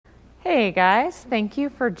Hey guys, thank you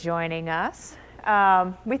for joining us.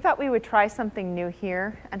 We thought we would try something new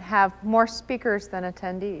here and have more speakers than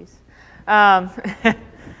attendees.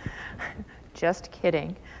 Just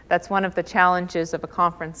kidding. That's one of the challenges of a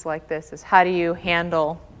conference like this, is how do you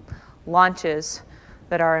handle launches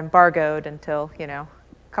that are embargoed until, a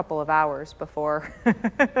couple of hours before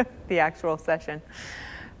the actual session.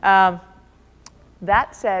 That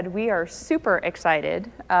said, we are super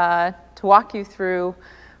excited to walk you through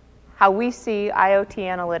how we see IoT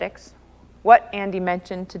analytics, what Andy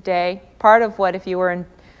mentioned today, part of what, if you were in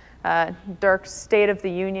Dirk's State of the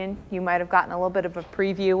Union, you might have gotten a little bit of a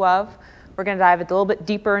preview of. We're going to dive a little bit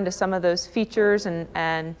deeper into some of those features,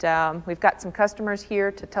 and we've got some customers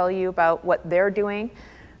here to tell you about what they're doing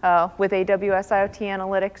with AWS IoT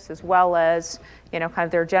Analytics, as well as kind of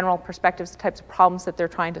their general perspectives, the types of problems that they're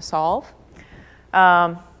trying to solve.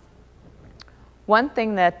 One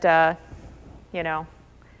thing that,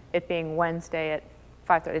 it being Wednesday at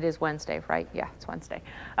 5:30, it is Wednesday, right? Yeah, it's Wednesday.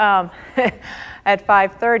 At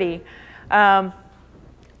 5:30,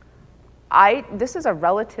 this is a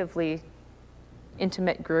relatively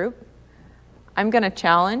intimate group. I'm going to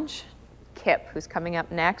challenge Kip, who's coming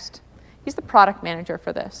up next. He's the product manager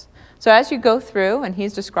for this. So as you go through and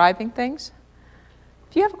he's describing things,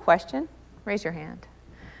 if you have a question, raise your hand.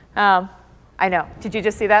 I know. Did you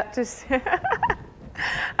just see that?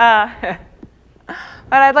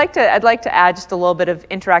 But I'd like to add just a little bit of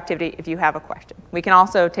interactivity if you have a question. We can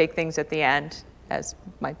also take things at the end, as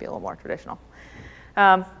might be a little more traditional.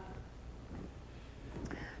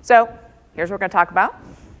 So here's what we're going to talk about.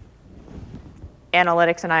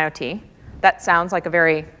 Analytics and IoT. That sounds like a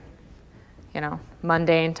very,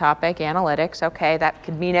 mundane topic. Analytics, okay, that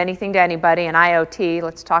could mean anything to anybody. And IoT,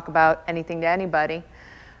 let's talk about anything to anybody.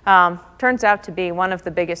 Turns out to be one of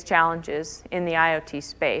the biggest challenges in the IoT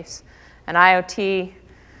space. And IoT,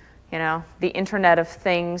 the Internet of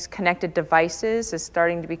Things, connected devices, is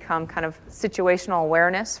starting to become kind of situational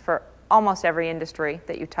awareness for almost every industry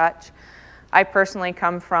that you touch. I personally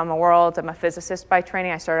come from a world, I'm a physicist by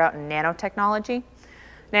training. I started out in nanotechnology.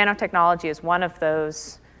 Nanotechnology is one of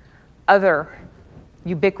those other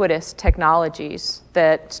ubiquitous technologies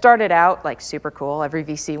that started out like super cool. Every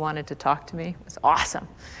VC wanted to talk to me. It was awesome.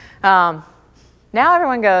 Now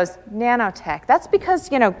everyone goes, nanotech. That's because,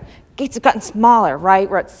 gates have gotten smaller, right?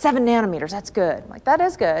 We're at 7 nanometers. That's good. Like, that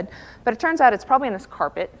is good. But it turns out it's probably in this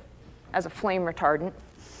carpet as a flame retardant.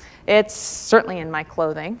 It's certainly in my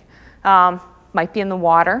clothing. Might be in the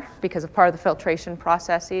water because of part of the filtration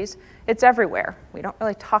processes. It's everywhere. We don't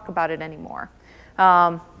really talk about it anymore.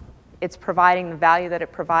 It's providing the value that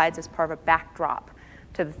it provides as part of a backdrop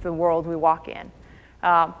to the world we walk in.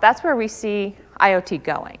 That's where we see IoT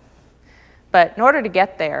going. But in order to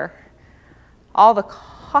get there, all the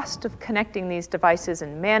cost of connecting these devices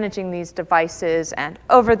and managing these devices and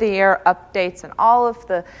over-the-air updates and all of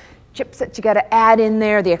the chips that you got to add in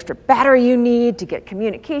there, the extra battery you need to get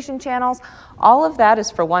communication channels, all of that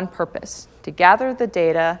is for one purpose: to gather the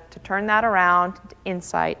data, to turn that around to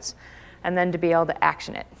insights, and then to be able to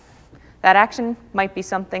action it. That action might be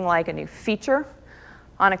something like a new feature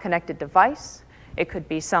on a connected device. It could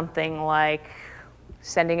be something like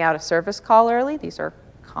sending out a service call early. These are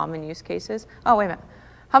common use cases. Oh, wait a minute.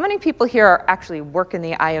 How many people here are actually work in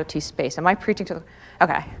the IoT space? Am I preaching to the,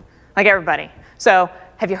 okay, like everybody. So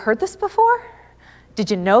have you heard this before? Did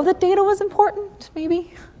you know that data was important,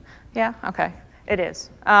 maybe? Yeah, okay, it is.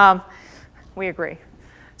 We agree.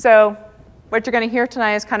 So what you're going to hear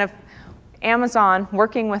tonight is kind of Amazon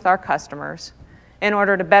working with our customers in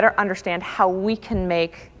order to better understand how we can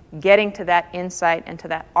make getting to that insight and to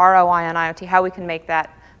that ROI on IoT, how we can make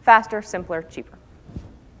that faster, simpler, cheaper.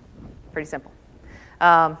 Pretty simple.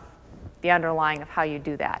 The underlying of how you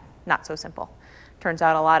do that, not so simple. Turns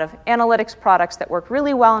out a lot of analytics products that work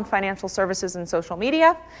really well in financial services and social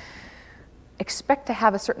media expect to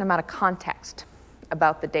have a certain amount of context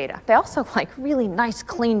about the data. They also like really nice,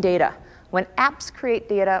 clean data. When apps create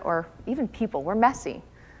data, or even people, we're messy.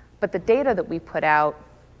 But the data that we put out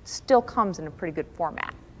still comes in a pretty good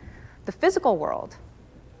format. The physical world,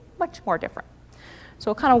 much more different. So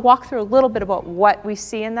we'll kind of walk through a little bit about what we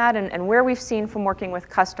see in that and where we've seen from working with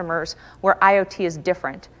customers where IoT is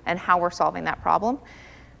different and how we're solving that problem.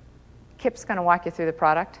 Kip's going to walk you through the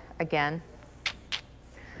product again.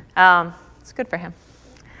 It's good for him.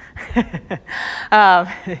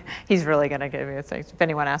 He's really going to give me a thing if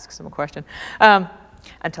anyone asks him a question.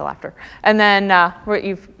 Until after. And then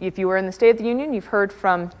if you were in the State of the Union, you've heard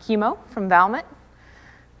from Kimo from Valmet.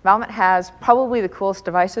 Valmet has probably the coolest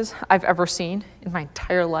devices I've ever seen in my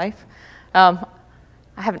entire life. I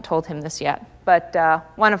haven't told him this yet, but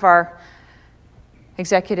one of our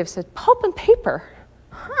executive said, pulp and paper?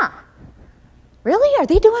 Huh, really? Are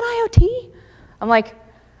they doing IoT? I'm like,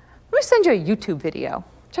 let me send you a YouTube video.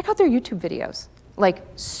 Check out their YouTube videos. Like,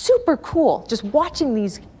 super cool. Just watching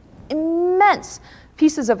these immense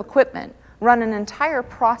pieces of equipment run an entire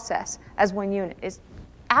process as one unit is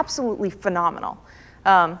absolutely phenomenal.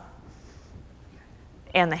 And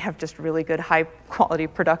they have just really good high quality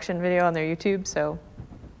production video on their YouTube, so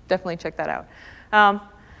definitely check that out. And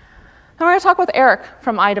we're going to talk with Eric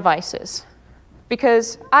from iDevices,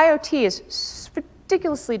 because IoT is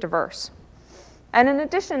ridiculously diverse. And in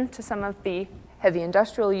addition to some of the heavy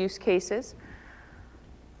industrial use cases,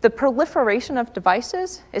 the proliferation of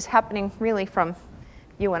devices is happening really from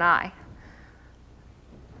you and I.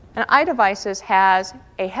 And iDevices has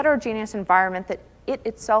a heterogeneous environment that it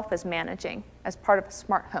itself is managing as part of a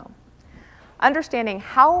smart home. Understanding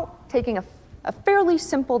how taking a fairly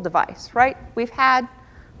simple device, right? We've had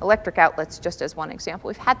electric outlets just as one example.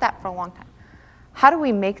 We've had that for a long time. How do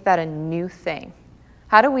we make that a new thing?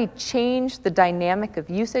 How do we change the dynamic of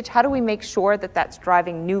usage? How do we make sure that that's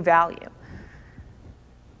driving new value?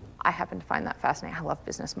 I happen to find that fascinating. I love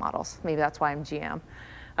business models. Maybe that's why I'm GM.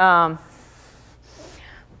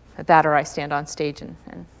 That or I stand on stage and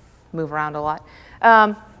move around a lot.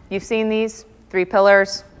 You've seen these 3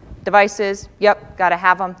 pillars, devices, yep, got to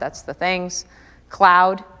have them, that's the things.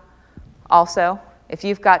 Cloud, also. If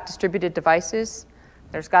you've got distributed devices,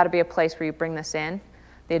 there's got to be a place where you bring this in.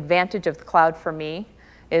 The advantage of the cloud for me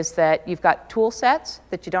is that you've got tool sets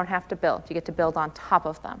that you don't have to build. You get to build on top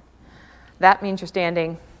of them. That means you're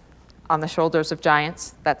standing on the shoulders of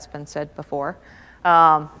giants. That's been said before.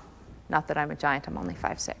 Not that I'm a giant, I'm only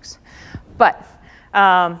 5'6". But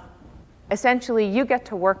essentially, you get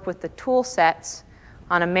to work with the tool sets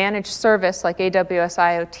on a managed service like AWS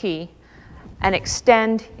IoT and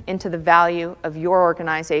extend into the value of your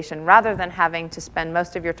organization rather than having to spend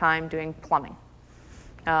most of your time doing plumbing.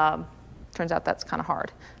 Turns out that's kind of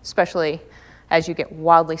hard, especially as you get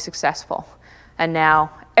wildly successful. And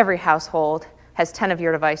now every household has 10 of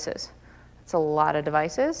your devices. It's a lot of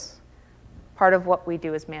devices. Part of what we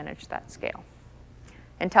do is manage that scale.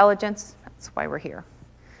 Intelligence, that's why we're here.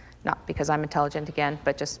 Not because I'm intelligent again,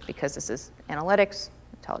 but just because this is analytics,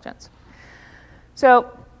 intelligence. So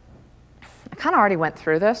I kind of already went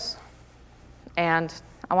through this, and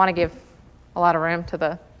I want to give a lot of room to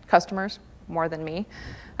the customers, more than me.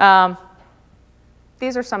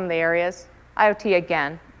 These are some of the areas. IoT,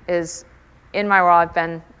 again, is in my role. I've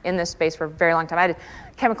been in this space for a very long time. I had a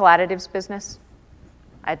chemical additives business.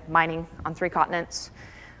 I had mining on 3 continents.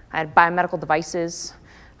 I had biomedical devices,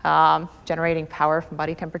 generating power from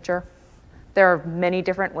body temperature. There are many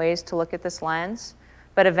different ways to look at this lens,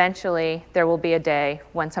 but eventually there will be a day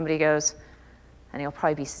when somebody goes, and you'll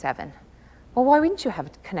probably be 7. Well, why wouldn't you have a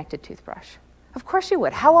connected toothbrush? Of course you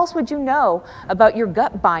would. How else would you know about your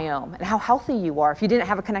gut biome and how healthy you are if you didn't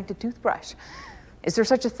have a connected toothbrush? Is there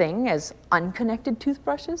such a thing as unconnected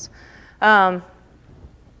toothbrushes? In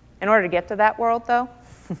order to get to that world, though,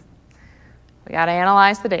 we got to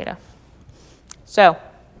analyze the data. So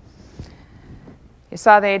you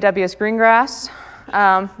saw the AWS Greengrass.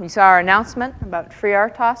 You saw our announcement about free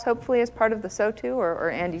RTOS, hopefully as part of the SOTU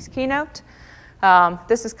or Andy's keynote.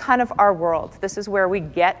 This is kind of our world. This is where we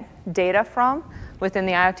get data from within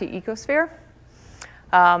the IoT ecosphere.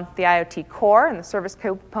 The IoT core and the service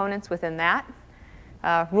components within that.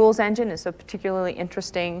 Rules engine is a particularly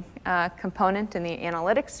interesting component in the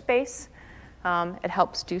analytics space. It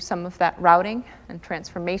helps do some of that routing and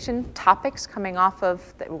transformation. Topics coming off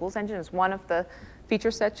of the rules engine is one of the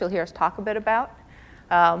feature sets you'll hear us talk a bit about.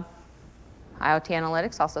 IoT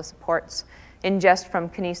Analytics also supports ingest from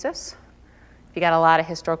Kinesis. If you got a lot of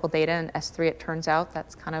historical data in S3, it turns out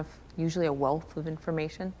that's kind of usually a wealth of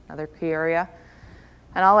information, another key area.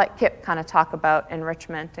 And I'll let Kip kind of talk about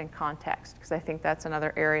enrichment and context, because I think that's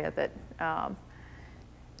another area that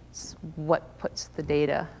it's what puts the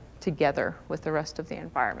data together with the rest of the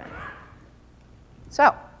environment.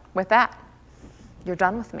 So with that, you're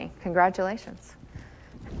done with me. Congratulations.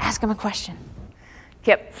 Ask him a question.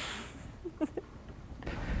 Kip.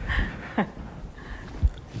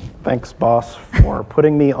 Thanks, boss, for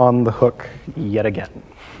putting me on the hook yet again.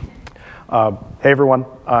 Hey, everyone.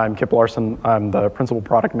 I'm Kip Larson. I'm the Principal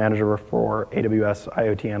Product Manager for AWS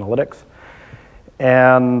IoT Analytics.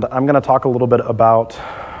 And I'm going to talk a little bit about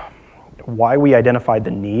why we identified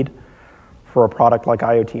the need for a product like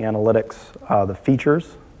IoT Analytics, the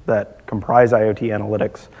features that comprise IoT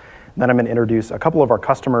Analytics. And then I'm going to introduce a couple of our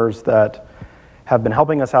customers that have been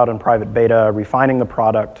helping us out in private beta, refining the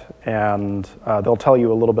product, and they'll tell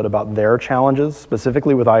you a little bit about their challenges,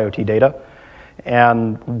 specifically with IoT data,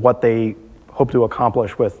 and what they hope to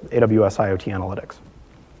accomplish with AWS IoT Analytics.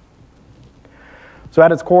 So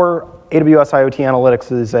at its core, AWS IoT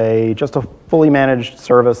Analytics is just a fully managed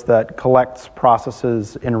service that collects,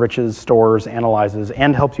 processes, enriches, stores, analyzes,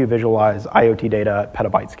 and helps you visualize IoT data at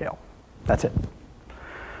petabyte scale. That's it.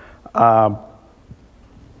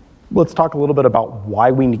 Let's talk a little bit about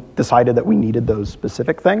why we decided that we needed those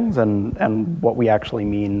specific things and what we actually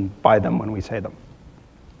mean by them when we say them.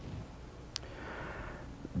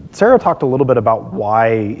 Sarah talked a little bit about why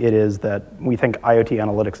it is that we think IoT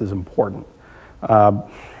analytics is important.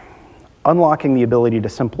 Unlocking the ability to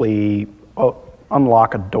simply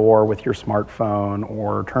unlock a door with your smartphone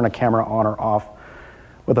or turn a camera on or off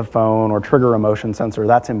with a phone or trigger a motion sensor,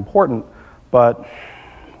 that's important. But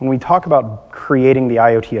when we talk about creating the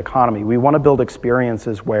IoT economy, we want to build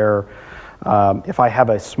experiences where if I have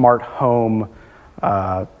a smart home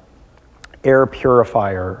air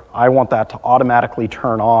purifier, I want that to automatically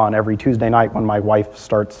turn on every Tuesday night when my wife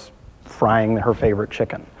starts frying her favorite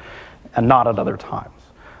chicken, and not at other times.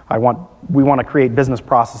 We want to create business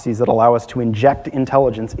processes that allow us to inject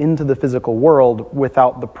intelligence into the physical world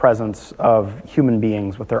without the presence of human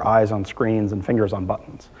beings with their eyes on screens and fingers on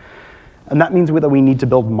buttons. And that means that we need to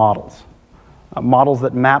build models. Models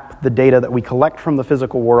that map the data that we collect from the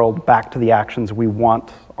physical world back to the actions we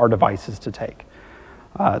want our devices to take.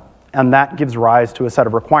 And that gives rise to a set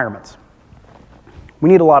of requirements. We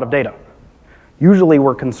need a lot of data. Usually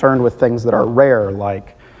we're concerned with things that are rare,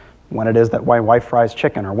 like when it is that my wife fries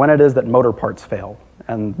chicken, or when it is that motor parts fail,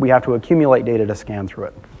 and we have to accumulate data to scan through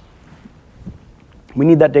it. We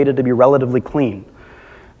need that data to be relatively clean,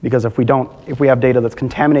 because if we have data that's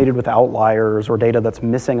contaminated with outliers or data that's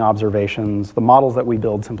missing observations, the models that we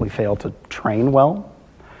build simply fail to train well,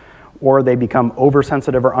 or they become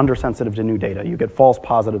oversensitive or undersensitive to new data. You get false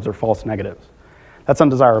positives or false negatives. That's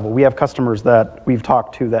undesirable. We have customers that we've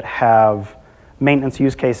talked to that have maintenance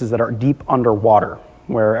use cases that are deep underwater,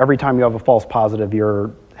 where every time you have a false positive,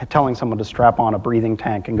 you're telling someone to strap on a breathing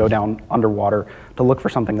tank and go down underwater to look for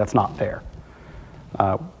something that's not there.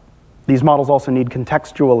 These models also need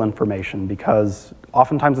contextual information, because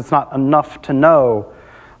oftentimes it's not enough to know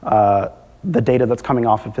the data that's coming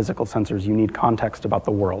off of physical sensors. You need context about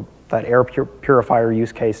the world. That air purifier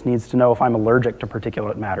use case needs to know if I'm allergic to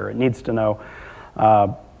particulate matter. It needs to know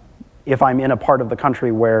if I'm in a part of the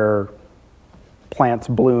country where plants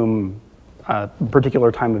bloom a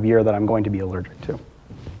particular time of year that I'm going to be allergic to.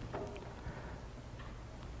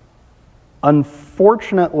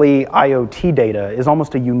 Unfortunately, IoT data is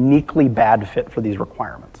almost a uniquely bad fit for these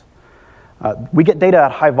requirements. We get data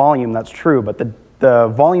at high volume, that's true, but the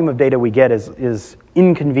volume of data we get is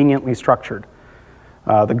inconveniently structured.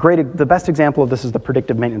 The best example of this is the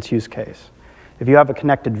predictive maintenance use case. If you have a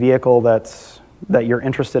connected vehicle that you're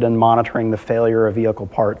interested in monitoring the failure of vehicle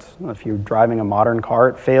parts, if you're driving a modern car,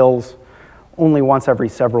 it fails only once every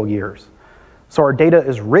several years. So our data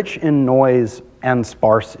is rich in noise and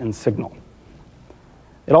sparse in signal.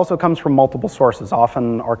 It also comes from multiple sources.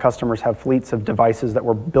 Often our customers have fleets of devices that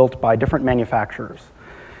were built by different manufacturers.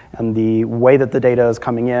 And the way that the data is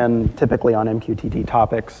coming in, typically on MQTT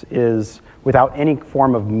topics, is without any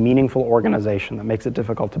form of meaningful organization that makes it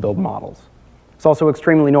difficult to build models. It's also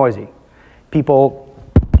extremely noisy. People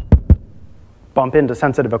bump into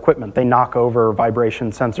sensitive equipment. They knock over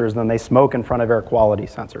vibration sensors, and then they smoke in front of air quality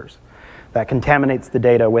sensors. That contaminates the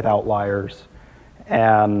data with outliers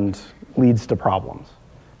and leads to problems.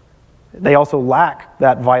 They also lack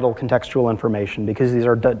that vital contextual information, because these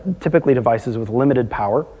are typically devices with limited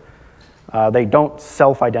power. They don't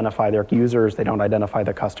self-identify their users. They don't identify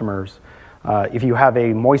the customers. If you have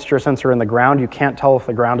a moisture sensor in the ground, you can't tell if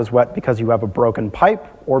the ground is wet because you have a broken pipe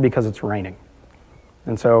or because it's raining.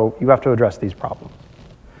 And so you have to address these problems.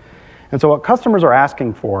 And so what customers are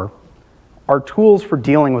asking for are tools for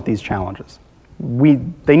dealing with these challenges.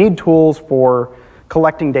 They need tools for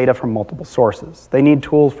collecting data from multiple sources. They need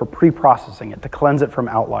tools for pre-processing it, to cleanse it from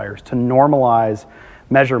outliers, to normalize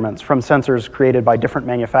measurements from sensors created by different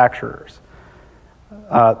manufacturers.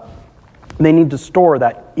 They need to store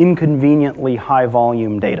that inconveniently high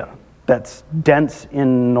volume data that's dense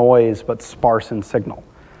in noise but sparse in signal.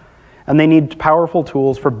 And they need powerful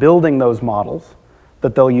tools for building those models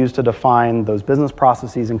that they'll use to define those business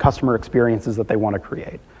processes and customer experiences that they want to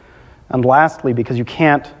create. And lastly, because you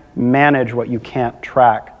can't manage what you can't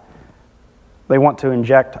track, they want to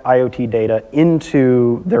inject IoT data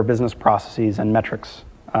into their business processes and metrics,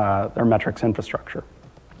 their metrics infrastructure.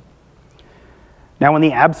 Now, in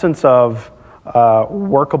the absence of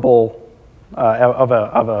workable, of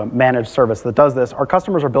a managed service that does this, our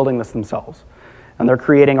customers are building this themselves. And they're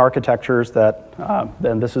creating architectures that,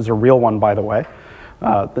 and this is a real one, by the way,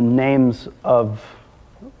 The names of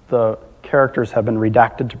the characters have been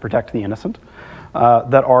redacted to protect the innocent,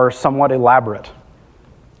 that are somewhat elaborate.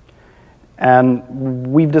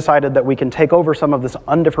 And we've decided that we can take over some of this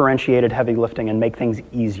undifferentiated heavy lifting and make things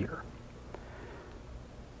easier.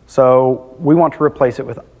 So we want to replace it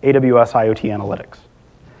with AWS IoT Analytics.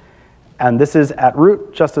 And this is, at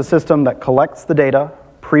root, just a system that collects the data,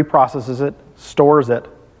 pre-processes it, stores it,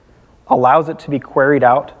 allows it to be queried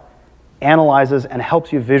out, analyzes, and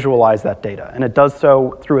helps you visualize that data. And it does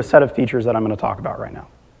so through a set of features that I'm going to talk about right now.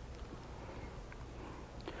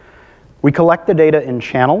 We collect the data in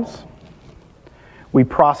channels. We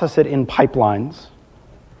process it in pipelines.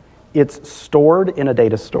 It's stored in a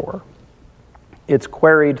data store. It's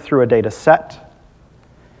queried through a data set.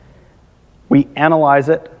 We analyze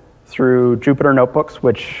it through Jupyter Notebooks,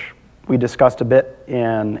 which we discussed a bit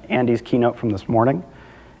in Andy's keynote from this morning.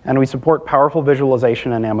 And we support powerful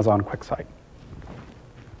visualization in Amazon QuickSight.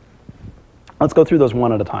 Let's go through those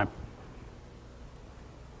one at a time.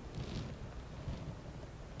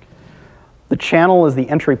 The channel is the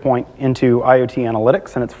entry point into IoT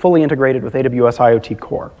analytics, and it's fully integrated with AWS IoT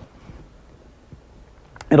Core.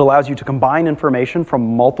 It allows you to combine information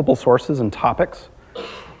from multiple sources and topics,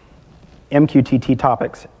 MQTT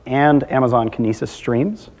topics, and Amazon Kinesis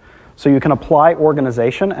streams, so you can apply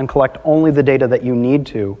organization and collect only the data that you need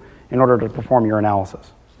to in order to perform your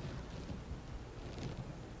analysis.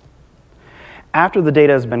 After the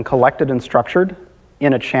data has been collected and structured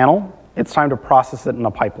in a channel, it's time to process it in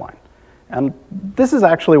a pipeline. And this is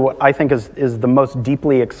actually what I think is the most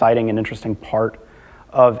deeply exciting and interesting part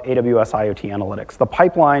of AWS IoT Analytics. The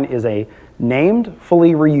pipeline is a named,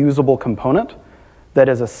 fully reusable component that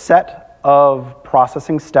is a set of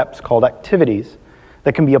processing steps called activities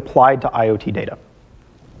that can be applied to IoT data.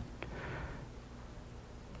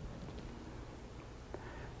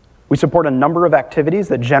 We support a number of activities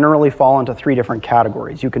that generally fall into three different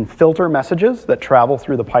categories. You can filter messages that travel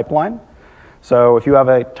through the pipeline. So if you have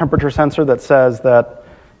a temperature sensor that says that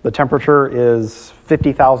the temperature is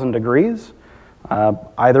 50,000 degrees,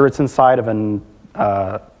 either it's inside of an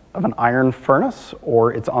iron furnace,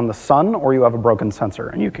 or it's on the sun, or you have a broken sensor,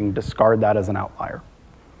 and you can discard that as an outlier.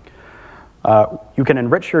 You can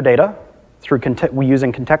enrich your data through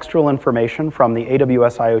using contextual information from the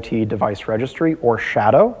AWS IoT Device Registry, or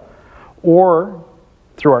Shadow, or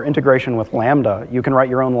through our integration with Lambda, you can write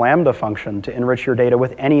your own Lambda function to enrich your data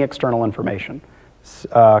with any external information.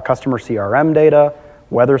 Customer CRM data,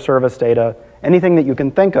 weather service data, anything that you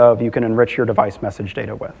can think of, you can enrich your device message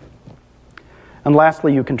data with. And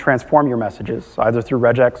lastly, you can transform your messages, either through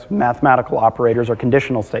regex, mathematical operators, or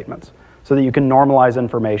conditional statements, so that you can normalize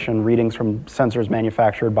information, readings from sensors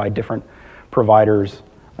manufactured by different providers,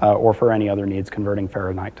 or for any other needs, converting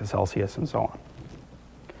Fahrenheit to Celsius and so on.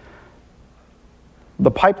 The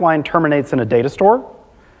pipeline terminates in a data store,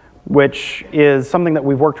 which is something that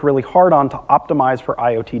we've worked really hard on to optimize for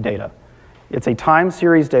IoT data. It's a time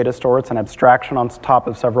series data store. It's an abstraction on top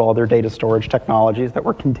of several other data storage technologies that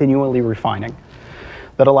we're continually refining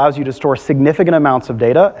that allows you to store significant amounts of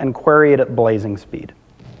data and query it at blazing speed.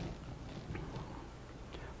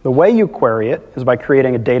 The way you query it is by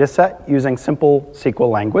creating a data set using simple SQL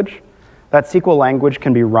language. That SQL language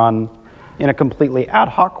can be run in a completely ad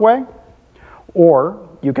hoc way, or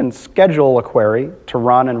you can schedule a query to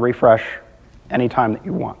run and refresh anytime that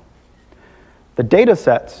you want. The data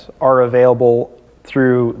sets are available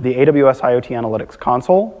through the AWS IoT Analytics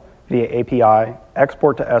console via API,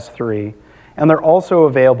 export to S3, and they're also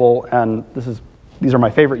available, and these are my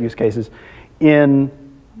favorite use cases, in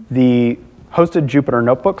the hosted Jupyter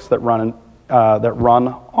Notebooks that run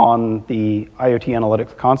on the IoT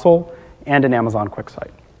Analytics console and in Amazon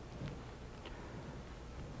QuickSight.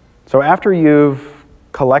 So after you've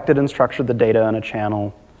collected and structured the data in a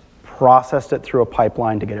channel, processed it through a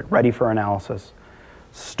pipeline to get it ready for analysis,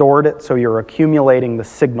 stored it so you're accumulating the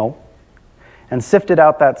signal, and sifted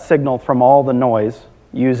out that signal from all the noise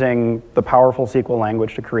using the powerful SQL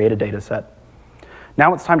language to create a data set.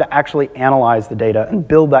 Now it's time to actually analyze the data and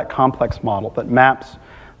build that complex model that maps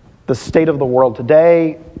the state of the world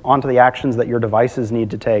today onto the actions that your devices need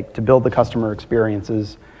to take to build the customer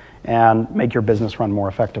experiences and make your business run more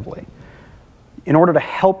effectively. In order to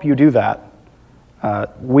help you do that,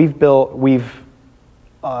 we've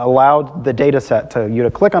allowed the data set you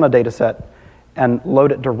to click on a data set and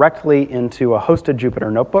load it directly into a hosted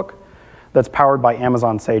Jupyter Notebook that's powered by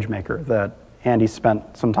Amazon SageMaker that Andy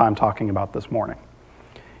spent some time talking about this morning.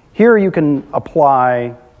 Here you can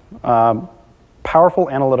apply powerful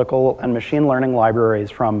analytical and machine learning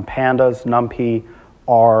libraries from Pandas, NumPy,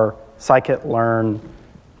 R, scikit-learn,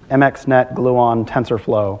 MXNet, Gluon,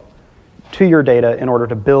 TensorFlow, to your data in order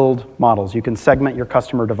to build models. You can segment your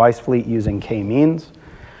customer device fleet using k-means.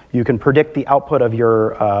 You can predict the output of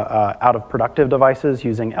your out-of-productive devices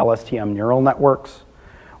using LSTM neural networks,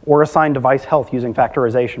 or assign device health using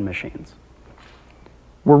factorization machines.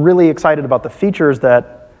 We're really excited about the features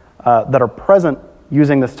that are present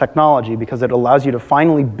using this technology because it allows you to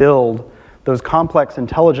finally build those complex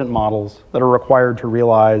intelligent models that are required to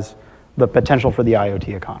realize the potential for the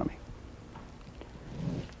IoT economy.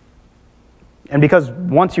 And because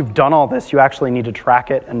once you've done all this, you actually need to track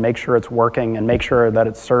it and make sure it's working and make sure that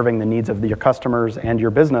it's serving the needs of your customers and your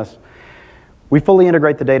business, we fully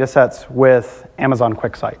integrate the data sets with Amazon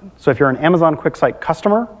QuickSight. So if you're an Amazon QuickSight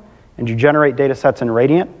customer and you generate data sets in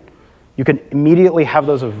Radiant, you can immediately have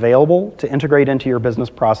those available to integrate into your business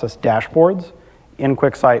process dashboards in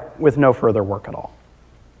QuickSight with no further work at all.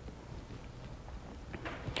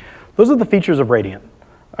 Those are the features of Radiant,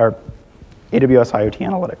 or AWS IoT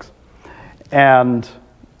Analytics. And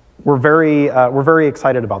we're very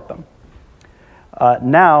excited about them.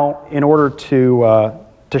 Now, in order to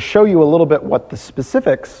show you a little bit what the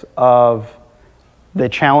specifics of the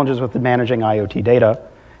challenges with managing IoT data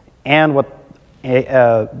and what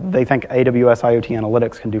they think AWS IoT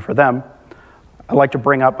Analytics can do for them, I'd like to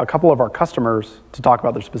bring up a couple of our customers to talk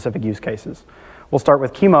about their specific use cases. We'll start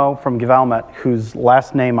with Kimo from Givalmet, whose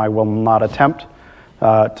last name I will not attempt,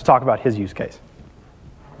 to talk about his use case.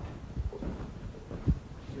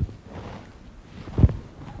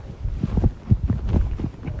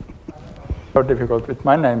 So difficult with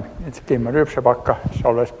my name. It's Kimmo Rypsebakka. It's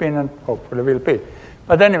always been and hopefully will be.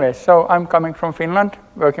 But anyway, so I'm coming from Finland,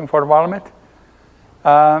 working for Valmet,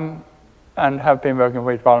 and have been working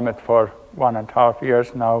with Valmet for 1.5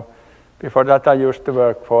 years now. Before that, I used to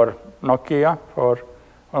work for Nokia for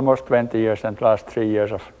almost 20 years, and last 3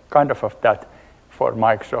 years of that for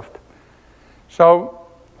Microsoft. So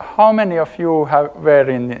how many of you were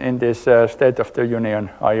in this State of the Union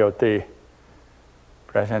IoT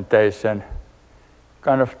presentation?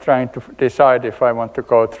 Kind of trying to decide if I want to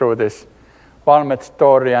go through this Valmet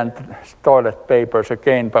story and toilet papers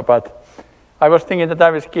again, but I was thinking that I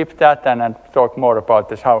will skip that and talk more about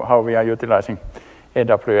this, how we are utilizing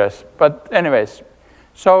AWS. But anyways,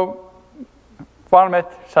 so Valmet,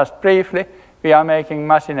 just briefly, we are making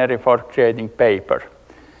machinery for creating paper.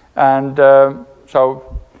 And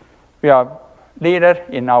so we are leader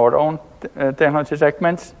in our own technology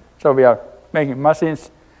segments. So we are making machines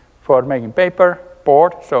for making paper,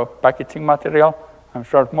 board, so packaging material. I'm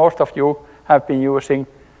sure most of you have been using,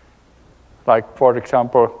 like for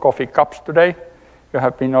example, coffee cups today. You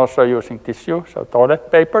have been also using tissue, so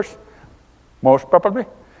toilet papers, most probably.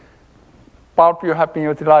 Pulp you have been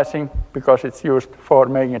utilizing because it's used for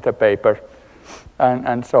making the paper,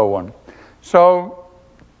 and so on. So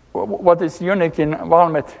what is unique in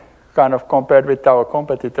Valmet, kind of compared with our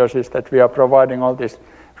competitors, is that we are providing all this,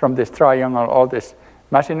 from this triangle, all this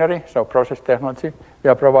machinery, so process technology. We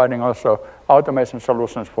are providing also automation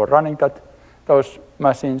solutions for running those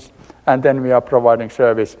machines, and then we are providing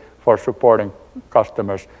service for supporting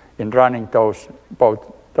customers in running both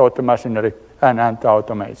the machinery and the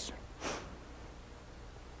automation.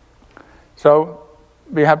 So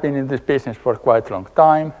we have been in this business for quite a long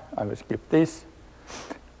time. I will skip this.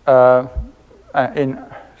 So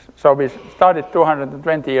we started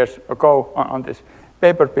 220 years ago on this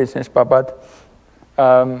paper business, but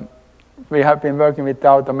we have been working with the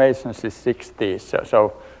automation since the 60s.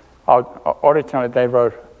 So originally they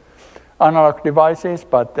were analog devices,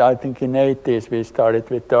 but I think in the 80s we started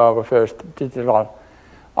with our first digital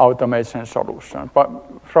automation solution. But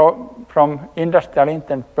from industrial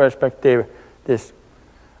internet perspective, these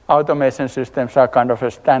automation systems are kind of a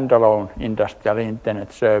standalone industrial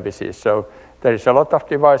internet services. So there is a lot of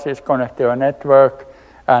devices connected to a network,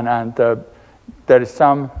 and there is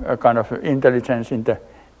some kind of intelligence in the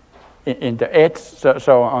edge,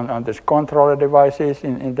 so on this controller devices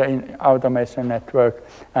in the automation network,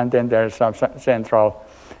 and then there are some central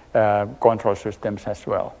control systems as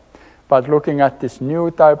well. But looking at this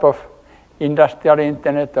new type of industrial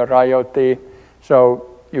internet or IoT,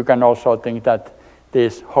 so you can also think that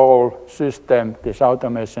this whole system, this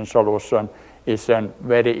automation solution, is a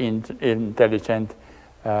very intelligent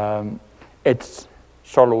edge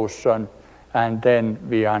solution. And then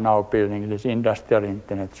we are now building these industrial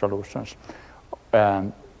internet solutions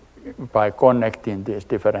by connecting these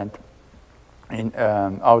different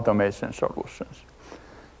automation solutions.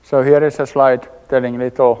 So here is a slide telling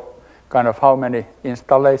little kind of how many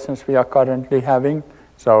installations we are currently having.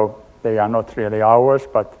 So they are not really ours,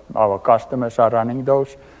 but our customers are running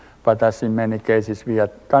those. But as in many cases, we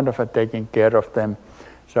are kind of taking care of them.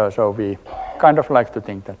 So we kind of like to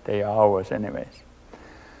think that they are ours anyways.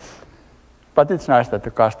 But it's nice that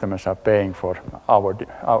the customers are paying for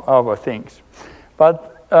our things.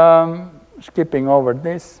 But skipping over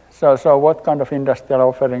this, so what kind of industrial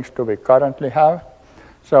offerings do we currently have?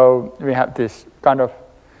 So we have this kind of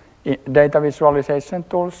data visualization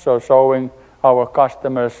tools, so showing our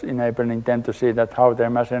customers, enabling them to see that how their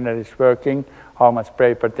machinery is working, how much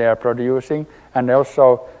paper they are producing, and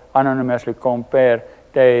also anonymously compare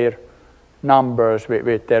their numbers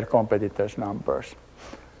with their competitors' numbers.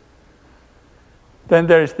 Then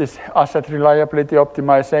there is this asset reliability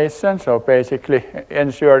optimization, so basically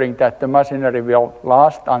ensuring that the machinery will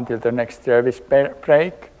last until the next service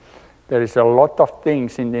break. There is a lot of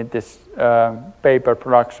things in this paper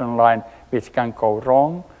production line which can go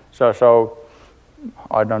wrong. So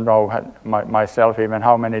I don't know myself even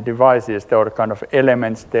how many devices or kind of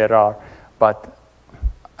elements there are, but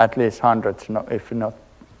at least hundreds, if not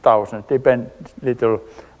thousands. Depends little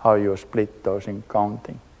how you split those in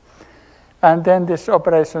counting. And then this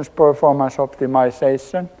operations performance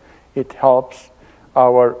optimization, it helps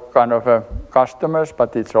our kind of customers,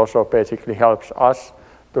 but it also basically helps us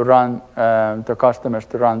to run, the customers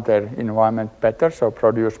to run their environment better, so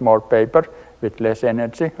produce more paper with less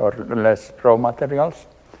energy or less raw materials.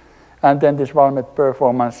 And then this Valmet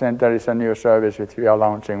Performance Center is a new service which we are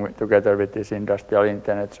launching together with these industrial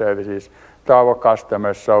internet services to our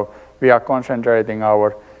customers. So we are concentrating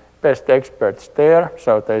our best experts there,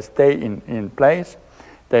 so they stay in place.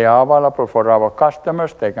 They are available for our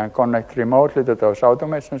customers. They can connect remotely to those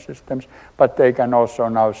automation systems, but they can also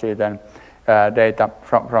now see then data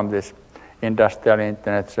from this industrial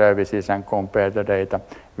internet services and compare the data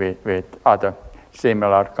with other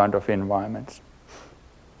similar kind of environments.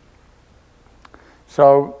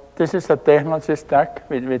 So this is a technology stack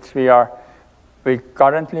which we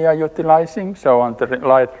currently are utilizing. So on the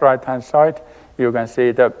right-hand side, you can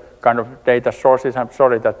see the kind of data sources. I'm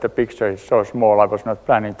sorry that the picture is so small. I was not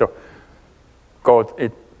planning to go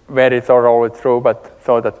it very thoroughly through, but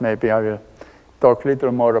thought that maybe I will talk a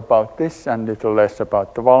little more about this and a little less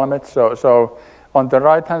about the Valmet. So on the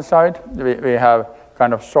right-hand side, we have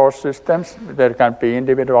kind of source systems. There can be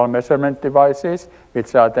individual measurement devices,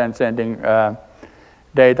 which are then sending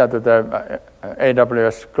data to the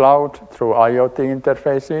AWS cloud through IoT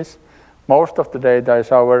interfaces. Most of the data is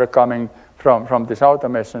however coming from this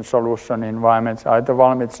automation solution environments, either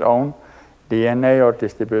Valmet's own DNA or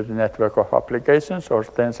distributed network of applications, or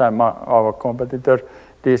then some our competitor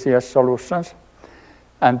DCS solutions.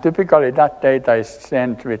 And typically that data is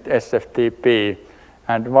sent with SFTP.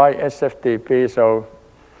 And why SFTP? So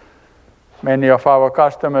many of our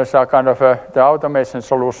customers are kind of, the automation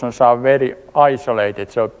solutions are very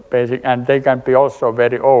isolated, so basic, and they can be also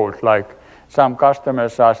very old. Like some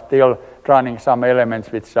customers are still running some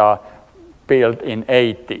elements which are built in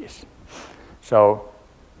 80s. So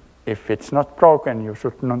if it's not broken, you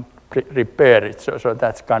should not repair it. So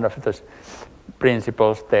that's kind of the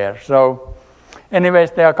principles there. So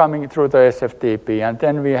anyways, they are coming through the SFTP, and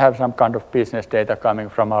then we have some kind of business data coming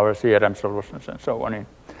from our CRM solutions and so on.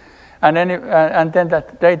 And then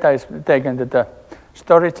that data is taken to the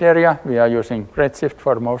storage area. We are using Redshift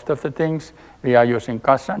for most of the things. We are using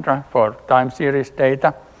Cassandra for time series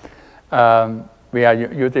data. We are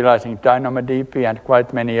utilizing DynamoDB and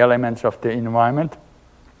quite many elements of the environment.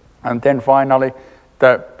 And then finally,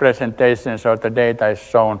 the presentations or the data is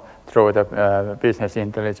shown through the business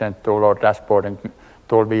intelligence tool or dashboarding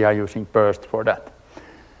tool. We are using Burst for that.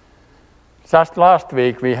 Just last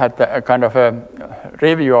week, we had a kind of a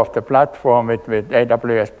review of the platform with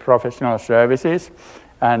AWS Professional Services,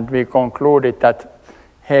 and we concluded that,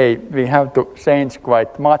 hey, we have to change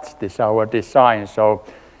quite much our design. So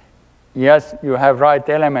yes, you have right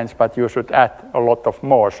elements, but you should add a lot of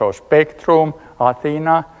more. So Spectrum,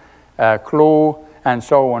 Athena, Clue, and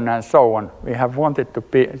so on and so on. We have wanted to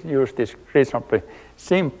use this reasonably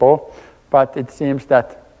simple, but it seems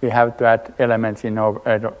that we have to add elements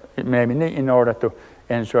maybe in order to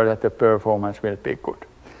ensure that the performance will be good.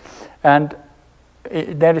 And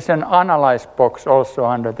there is an analyze box also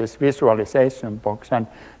under this visualization box, and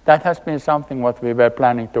that has been something what we were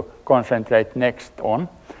planning to concentrate next on.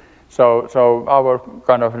 So our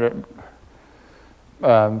kind of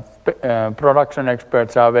production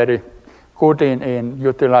experts are very good in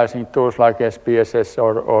utilizing tools like SPSS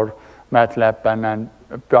or MATLAB and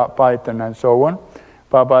Python and so on.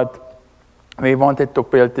 But we wanted to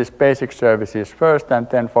build these basic services first and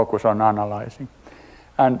then focus on analyzing.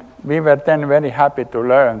 And we were then very happy to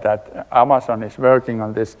learn that Amazon is working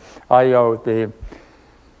on this IoT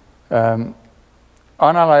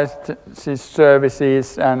analyzed these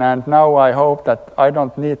services, and now I hope that I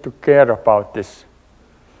don't need to care about this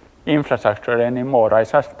infrastructure anymore. I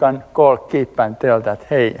just can call Kip and tell that,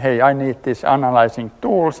 hey, I need these analyzing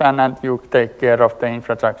tools, and you take care of the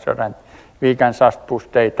infrastructure, and we can just push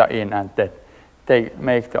data in and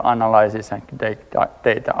make the analysis and take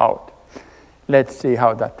data out. Let's see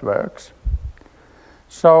how that works.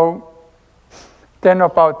 So then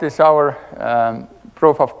about this our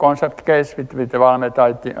proof of concept case with the Valmet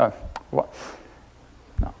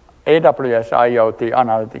AWS IoT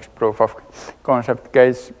Analytics proof of concept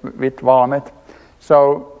case with Valmet.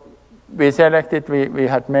 So we selected, we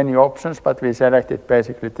had many options, but we selected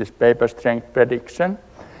basically this paper strength prediction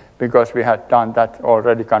because we had done that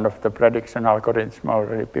already, kind of the prediction algorithm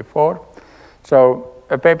already before. So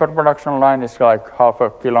a paper production line is like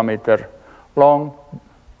 0.5 kilometer long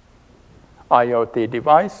IoT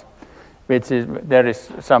device, which is, there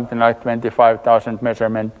is something like 25,000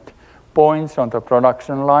 measurement points on the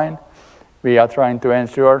production line. We are trying to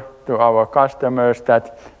ensure to our customers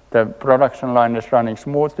that the production line is running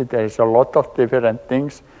smoothly. There is a lot of different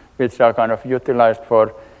things which are kind of utilized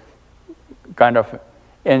for kind of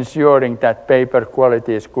ensuring that paper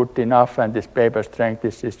quality is good enough, and this paper strength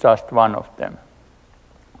is just one of them.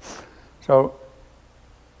 So,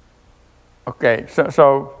 okay,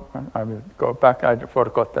 so I will go back. I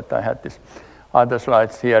forgot that I had these other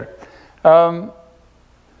slides here.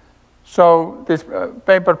 So this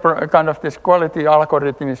paper, kind of this quality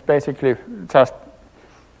algorithm is basically just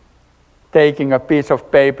taking a piece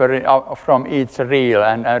of paper from each reel,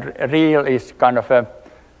 and a reel is kind of a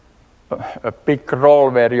big roll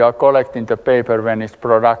where you are collecting the paper when it's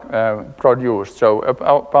produced. So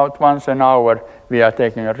about once an hour we are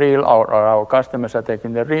taking a reel out, or our customers are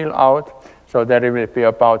taking the reel out. So there will be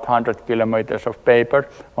about 100 kilometers of paper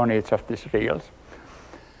on each of these reels.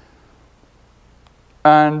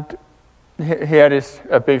 And here is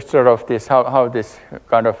a picture of this, how this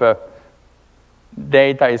kind of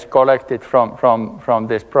data is collected from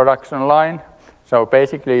this production line. So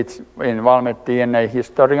basically it's in Valmet DNA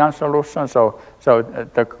historian solution. So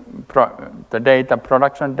the data,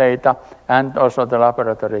 production data, and also the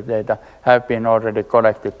laboratory data have been already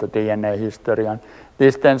collected to DNA historian.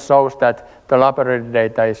 This then shows that the laboratory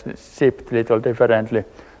data is shipped a little differently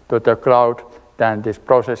to the cloud than this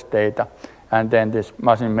process data. And then this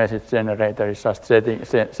machine message generator is just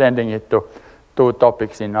sending it to two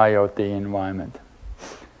topics in IoT environment.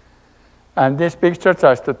 And this picture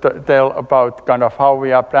tries to tell about kind of how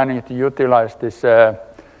we are planning to utilize this AWS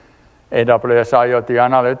IoT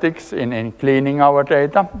Analytics in cleaning our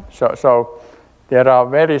data. So there are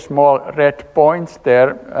very small red points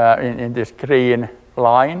there in this green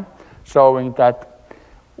line, showing that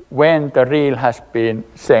when the reel has been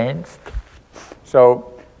changed.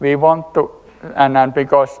 So we want to, and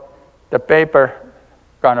because the paper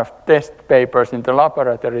kind of test papers in the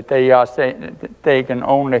laboratory, they are taken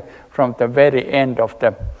only from the very end of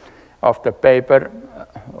the paper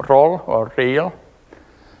roll or reel.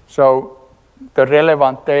 So the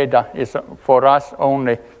relevant data is for us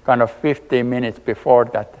only kind of 15 minutes before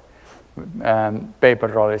that paper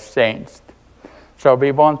roll is changed. So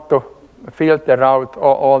we want to filter out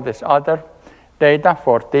all this other data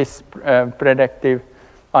for this predictive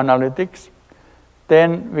analytics.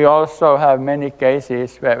 Then we also have many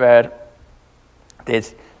cases where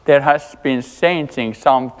there has been changing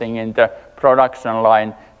something in the production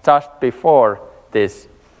line just before this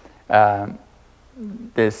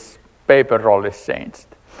paper roll is changed.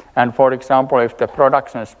 And for example, if the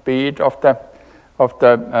production speed of the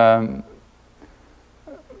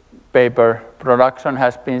paper production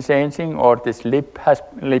has been changing, or this lip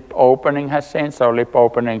opening has changed, so lip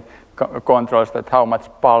opening controls that how much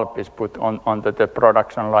pulp is put onto the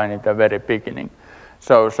production line in the very beginning.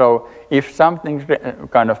 So if something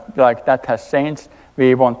kind of like that has changed,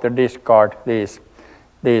 we want to discard these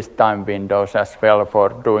time windows as well for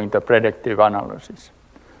doing the predictive analysis.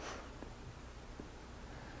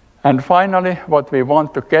 And finally, what we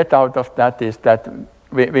want to get out of that is that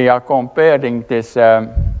we are comparing this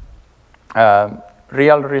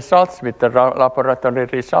real results with the laboratory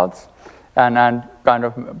results. And kind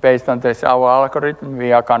of based on this, our algorithm,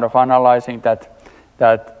 we are kind of analyzing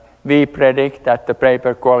that we predict that the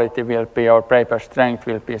paper quality will be, or paper strength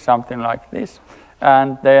will be something like this.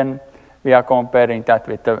 And then we are comparing that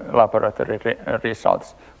with the laboratory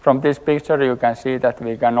results. From this picture, you can see that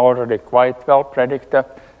we can already quite well predict the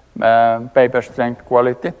paper strength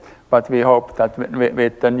quality, but we hope that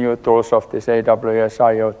with the new tools of this AWS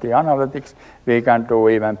IoT Analytics, we can do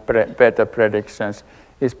even better predictions,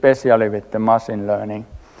 especially with the machine learning.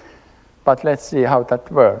 but let's see how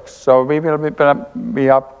that works. So we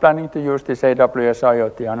are planning to use this AWS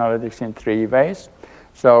IoT Analytics in 3 ways.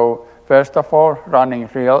 So first of all, running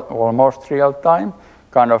almost real time,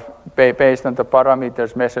 kind of based on the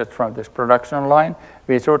parameters measured from this production line,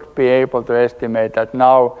 we should be able to estimate that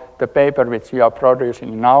now the paper which we are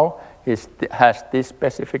producing now has this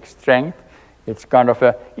specific strength. It's kind of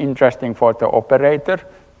interesting for the operator.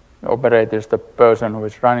 The operator is the person who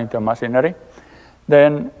is running the machinery.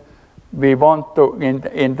 Then we want to, in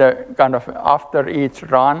the kind of after each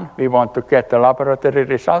run, we want to get the laboratory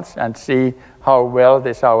results and see how well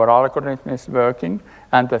our algorithm is working.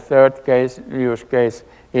 And the third use case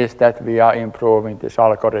is that we are improving this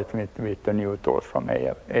algorithm with the new tools from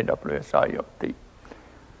AWS IoT.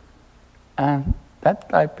 And that,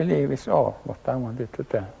 I believe, is all what I wanted to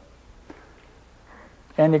tell.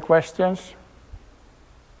 Any questions?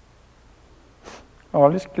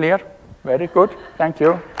 All is clear. Very good. Thank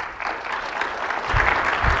you.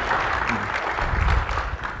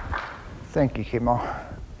 Thank you, Kimmo.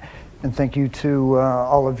 And thank you to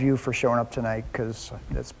all of you for showing up tonight, because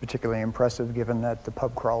that's particularly impressive given that the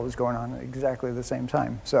pub crawl was going on at exactly the same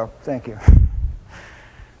time. So thank you.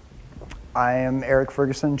 I am Eric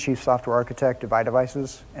Ferguson, Chief Software Architect of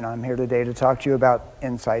iDevices, and I'm here today to talk to you about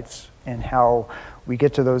insights and how we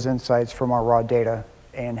get to those insights from our raw data,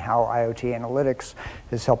 and how IoT Analytics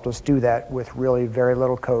has helped us do that with really very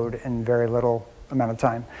little code and very little amount of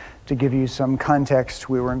time. To give you some context,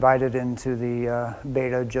 we were invited into the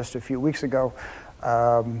beta just a few weeks ago,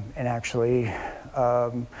 and actually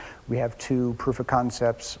we have 2 proof of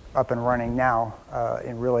concepts up and running now,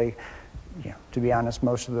 and really, to be honest,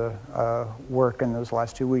 most of the work in those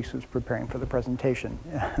last 2 weeks was preparing for the presentation.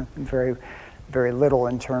 Very, very little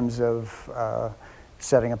in terms of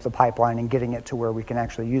setting up the pipeline and getting it to where we can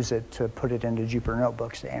actually use it to put it into Jupyter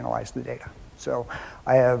Notebooks to analyze the data. So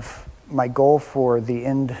my goal for the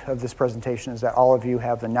end of this presentation is that all of you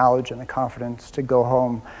have the knowledge and the confidence to go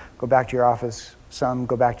home, go back to your office,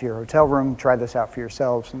 go back to your hotel room, try this out for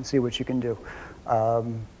yourselves and see what you can do.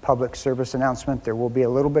 Public service announcement, there will be a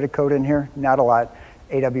little bit of code in here, not a lot,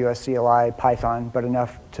 AWS CLI, Python, but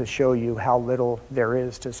enough to show you how little there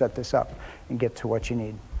is to set this up and get to what you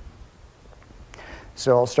need.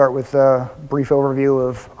 So I'll start with a brief overview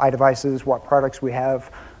of iDevices, what products we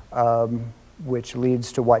have, which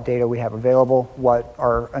leads to what data we have available, what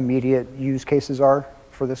our immediate use cases are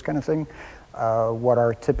for this kind of thing, what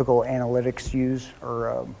our typical analytics use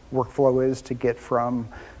or workflow is to get from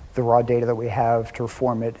the raw data that we have to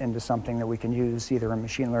form it into something that we can use either in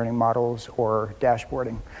machine learning models or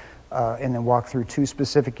dashboarding, and then walk through 2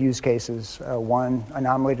 specific use cases. One,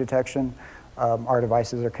 anomaly detection. Our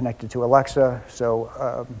devices are connected to Alexa,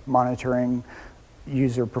 so monitoring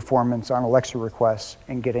user performance on Alexa requests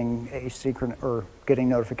and getting getting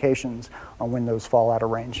notifications on when those fall out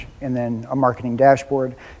of range. And then a marketing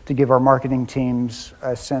dashboard to give our marketing teams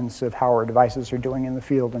a sense of how our devices are doing in the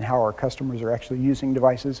field and how our customers are actually using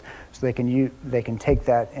devices, so they can take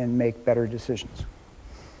that and make better decisions.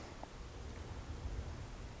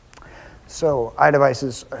 So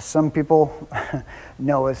iDevices, some people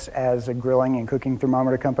know us as a grilling and cooking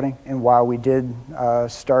thermometer company, and while we did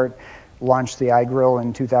launch the iGrill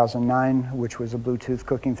in 2009, which was a Bluetooth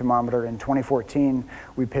cooking thermometer. In 2014,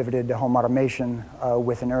 we pivoted to home automation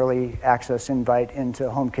with an early access invite into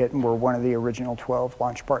HomeKit, and we're one of the original 12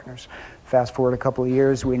 launch partners. Fast forward a couple of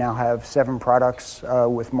years, we now have 7 products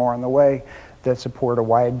with more on the way that support a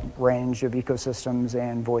wide range of ecosystems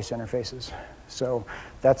and voice interfaces. So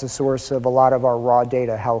that's a source of a lot of our raw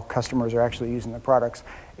data, how customers are actually using the products.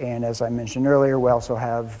 And as I mentioned earlier, we also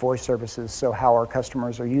have voice services, so how our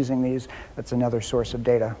customers are using these, that's another source of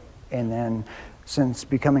data. And then since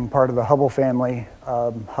becoming part of the Hubble family,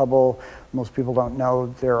 Hubble, most people don't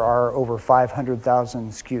know, there are over 500,000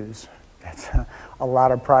 SKUs. That's a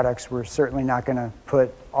lot of products. We're certainly not going to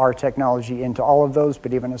put our technology into all of those,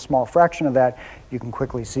 but even a small fraction of that, you can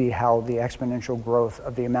quickly see how the exponential growth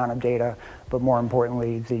of the amount of data, but more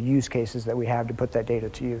importantly, the use cases that we have to put that data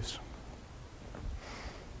to use.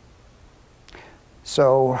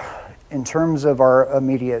 So in terms of our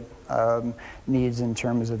immediate needs, in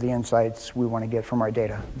terms of the insights we want to get from our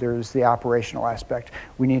data, there's the operational aspect.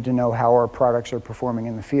 We need to know how our products are performing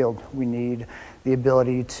in the field. We need the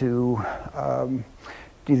ability to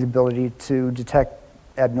detect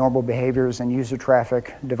abnormal behaviors and user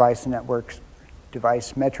traffic, device networks,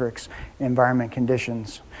 device metrics, environment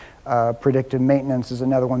conditions. Predictive maintenance is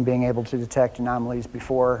another one, being able to detect anomalies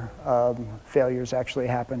before failures actually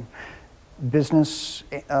happen. Business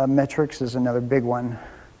metrics is another big one.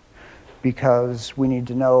 because we need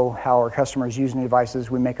to know how our customers using the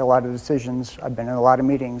devices. We make a lot of decisions. I've been in a lot of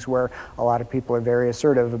meetings where a lot of people are very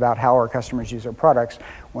assertive about how our customers use our products.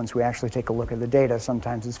 Once we actually take a look at the data,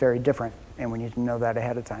 sometimes it's very different, and we need to know that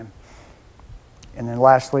ahead of time. And then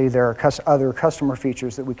lastly, there are other customer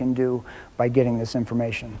features that we can do by getting this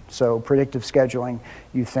information. So predictive scheduling,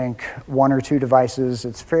 you think 1 or 2 devices,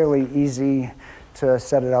 it's fairly easy to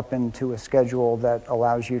set it up into a schedule that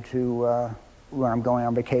allows you to, when I'm going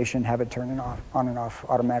on vacation, have it turn on and off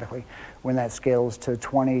automatically. When that scales to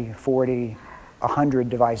 20, 40, 100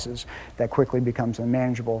 devices, that quickly becomes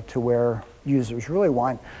unmanageable to where users really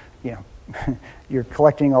want, you know, you're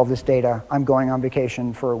collecting all this data, I'm going on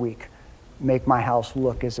vacation for a week. Make my house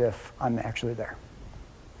look as if I'm actually there.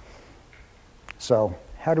 So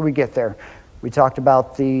how do we get there? We talked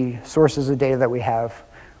about the sources of data that we have.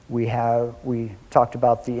 We talked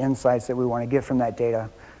about the insights that we want to get from that data,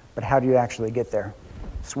 but how do you actually get there?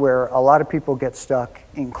 It's where a lot of people get stuck,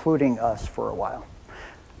 including us, for a while.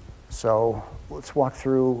 So let's walk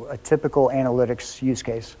through a typical analytics use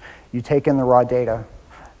case. You take in the raw data,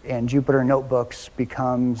 and Jupyter Notebooks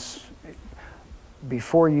becomes,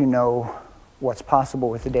 before you know what's possible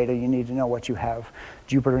with the data, you need to know what you have.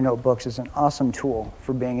 Jupyter Notebooks is an awesome tool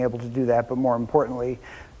for being able to do that, but more importantly,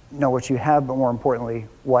 know what you have, but more importantly,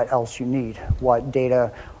 what else you need. What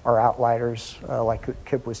data are outliers, like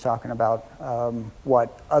Kip was talking about.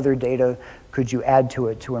 What other data could you add to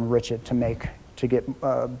it to enrich it, to get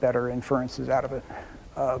better inferences out of it.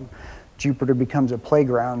 Jupyter becomes a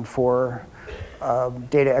playground for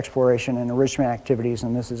data exploration and enrichment activities,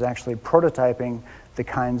 and this is actually prototyping the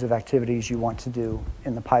kinds of activities you want to do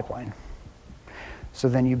in the pipeline. So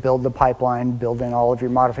then you build the pipeline, build in all of your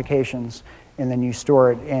modifications, and then you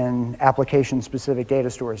store it in application-specific data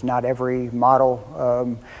stores. Not every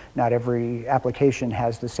model, not every application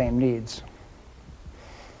has the same needs.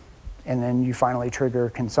 And then you finally trigger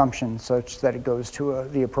consumption such that it goes to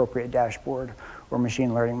the appropriate dashboard or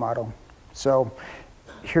machine learning model. So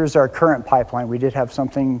here's our current pipeline. We did have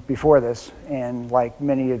something before this, and like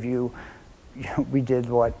many of you, we did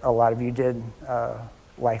what a lot of you did,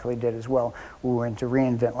 likely did as well. We went to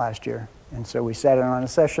reInvent last year. And so we sat in on a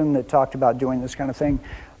session that talked about doing this kind of thing,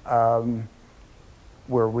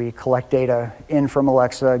 where we collect data in from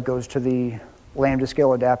Alexa, goes to the Lambda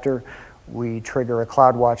scale adapter, we trigger a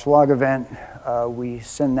CloudWatch log event, we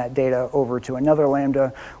send that data over to another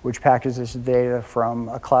Lambda, which packages the data from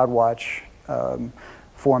a CloudWatch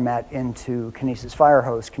format into Kinesis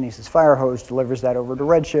Firehose. Kinesis Firehose delivers that over to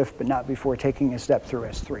Redshift, but not before taking a step through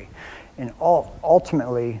S3. And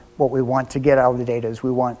ultimately, what we want to get out of the data is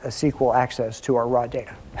we want a SQL access to our raw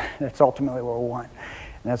data. That's ultimately what we want.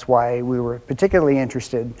 And that's why we were particularly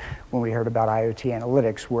interested when we heard about IoT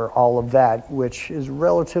Analytics, where all of that, which is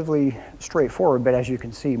relatively straightforward, but as you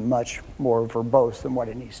can see, much more verbose than what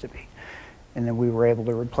it needs to be. And then we were able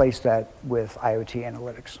to replace that with IoT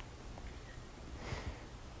Analytics.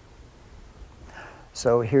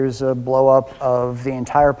 So here's a blow up of the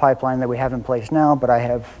entire pipeline that we have in place now, but I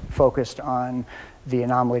have focused on the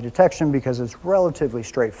anomaly detection because it's relatively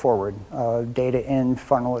straightforward. Data in,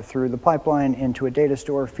 funnel it through the pipeline into a data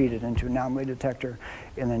store, feed it into an anomaly detector,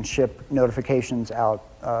 and then ship notifications out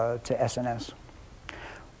to SNS.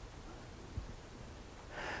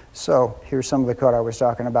 So here's some of the code I was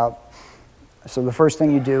talking about. So the first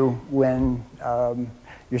thing you do when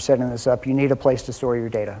you're setting this up, you need a place to store your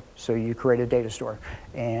data. So you create a data store.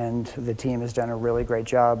 And the team has done a really great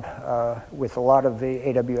job with a lot of the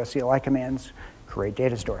AWS CLI commands, create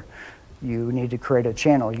data store. You need to create a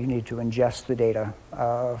channel. You need to ingest the data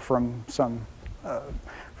from some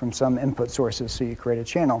input sources. So you create a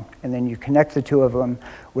channel. And then you connect the two of them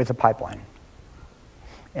with a pipeline.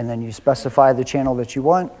 And then you specify the channel that you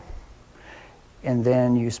want. And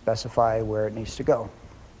then you specify where it needs to go.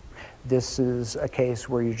 This is a case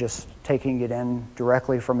where you're just taking it in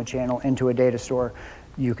directly from a channel into a data store.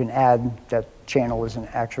 You can add, that channel is an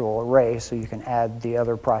actual array, so you can add the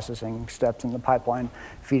other processing steps in the pipeline,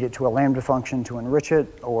 feed it to a Lambda function to enrich it,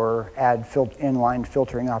 or add inline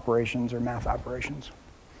filtering operations or math operations.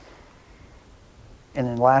 And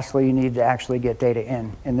then lastly, you need to actually get data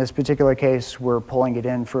in. In this particular case, we're pulling it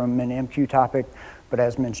in from an MQ topic, but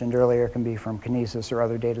as mentioned earlier, it can be from Kinesis or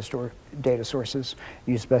other data sources.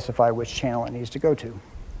 You specify which channel it needs to go to.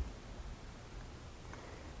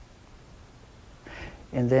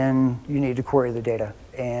 And then you need to query the data,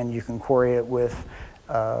 and you can query it with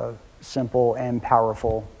simple and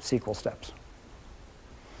powerful SQL steps.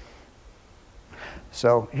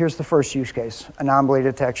 So here's the first use case, anomaly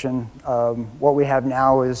detection. What we have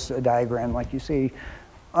now is a diagram like you see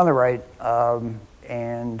on the right,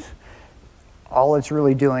 and all it's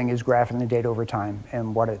really doing is graphing the data over time.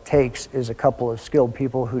 And what it takes is a couple of skilled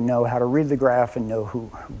people who know how to read the graph and know who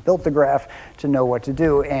built the graph to know what to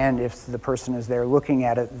do. And if the person is there looking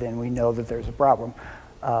at it, then we know that there's a problem,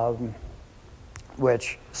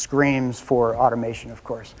 which screams for automation, of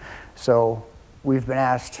course. So we've been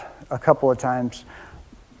asked a couple of times,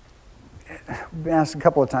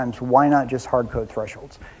 why not just hard code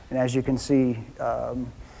thresholds? And as you can see,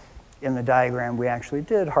 in the diagram, we actually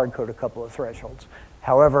did hard code a couple of thresholds.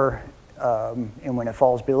 However, and when it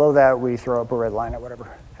falls below that, we throw up a red line or whatever.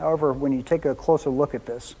 However, when you take a closer look at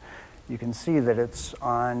this, you can see that it's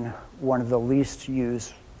on one of the least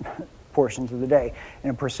used portions of the day. In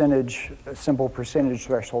a simple percentage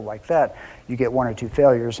threshold like that, you get 1 or 2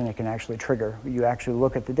 failures and it can actually trigger. You actually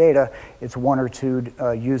look at the data, it's 1 or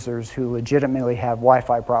 2 users who legitimately have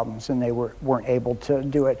Wi-Fi problems and they weren't able to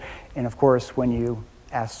do it. And of course, when you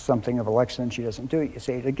ask something of Alexa and she doesn't do it, you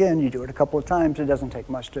say it again, you do it a couple of times, it doesn't take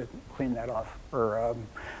much to clean that off or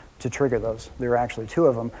to trigger those. There are actually 2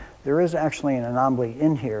 of them. There is actually an anomaly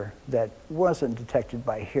in here that wasn't detected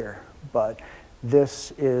by here, but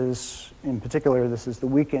this is, in particular, this is the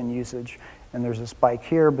weekend usage, and there's a spike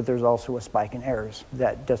here, but there's also a spike in errors.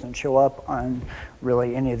 That doesn't show up on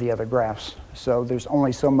really any of the other graphs. So there's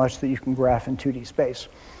only so much that you can graph in 2D space.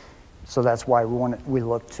 So that's why we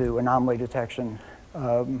look to anomaly detection,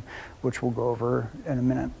 which we'll go over in a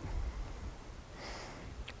minute.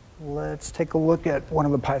 Let's take a look at one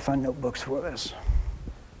of the Python notebooks for this.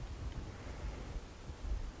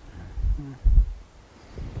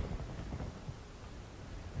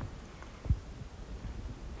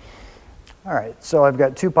 All right, so I've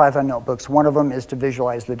got 2 Python notebooks. One of them is to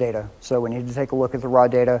visualize the data. So we need to take a look at the raw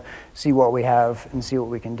data, see what we have, and see what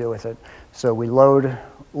we can do with it. So we load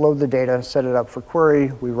the data, set it up for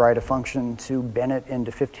query. We write a function to bin it into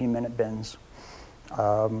 15-minute bins,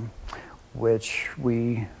 which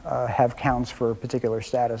we have counts for a particular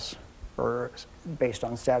status or based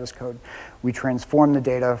on status code. We transform the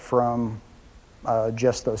data from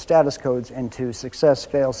just those status codes into success,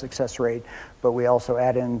 fail, success rate, but we also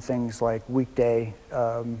add in things like weekday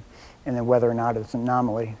and then whether or not it's an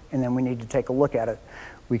anomaly, and then we need to take a look at it.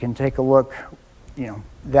 We can take a look,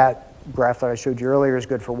 that graph that I showed you earlier is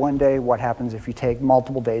good for 1 day. What happens if you take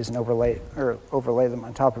multiple days and overlay them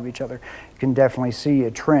on top of each other? You can definitely see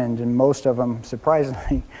a trend, and most of them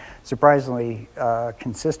surprisingly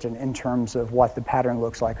consistent in terms of what the pattern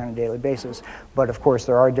looks like on a daily basis. But of course,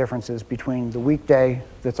 there are differences between the weekday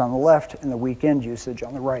that's on the left and the weekend usage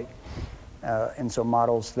on the right. And so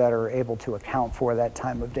models that are able to account for that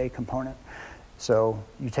time of day component. So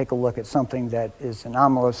you take a look at something that is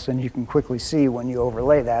anomalous, and you can quickly see when you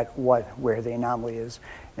overlay that where the anomaly is.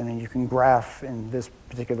 And then you can graph, in this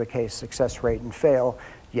particular case, success rate and fail.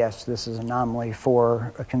 Yes, this is an anomaly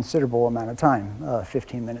for a considerable amount of time,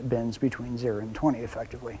 15-minute bins between 0 and 20,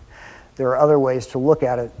 effectively. There are other ways to look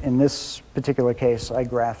at it. In this particular case, I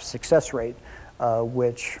graph success rate,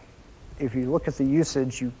 which, if you look at the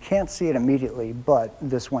usage, you can't see it immediately, but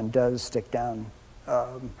this one does stick down,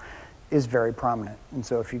 is very prominent. And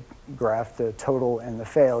so if you graph the total and the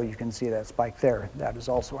fail, you can see that spike there. That is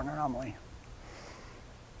also an anomaly.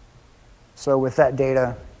 So with that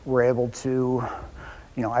data, we're able to,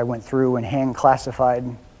 I went through and hand classified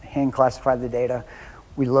the data.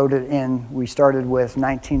 We loaded in. We started with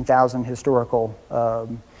 19,000 historical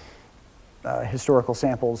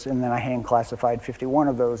samples, and then I hand classified 51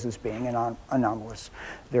 of those as being anomalous.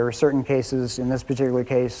 There are certain cases, in this particular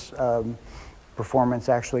case, performance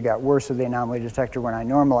actually got worse of the anomaly detector when I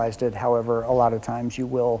normalized it. However, a lot of times you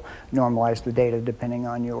will normalize the data depending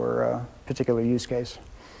on your particular use case.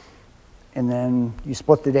 And then you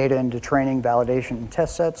split the data into training, validation, and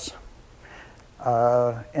test sets.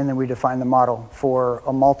 And then we define the model. For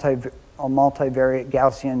a multivariate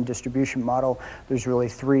Gaussian distribution model, there's really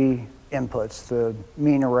 3 inputs: the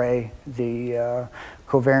mean array, the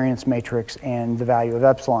covariance matrix, and the value of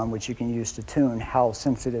epsilon, which you can use to tune how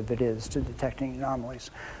sensitive it is to detecting anomalies.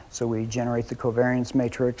 So we generate the covariance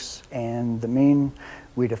matrix and the mean.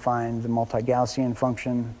 We define the multi-Gaussian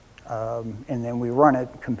function, and then we run it,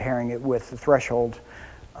 comparing it with the threshold.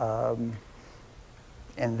 And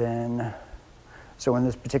then, so in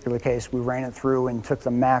this particular case, we ran it through and took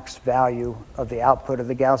the max value of the output of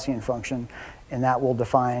the Gaussian function, and that will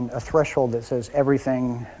define a threshold that says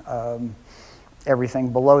everything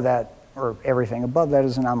below that, or everything above that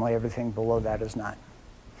is an anomaly, everything below that is not.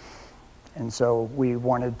 And so we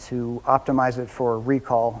wanted to optimize it for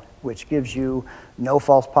recall, which gives you no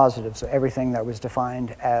false positives. So everything that was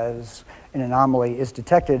defined as an anomaly is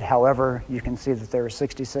detected. However, you can see that there are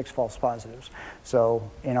 66 false positives. So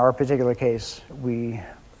in our particular case, we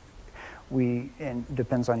and it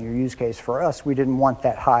depends on your use case. For us, we didn't want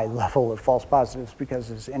that high level of false positives because,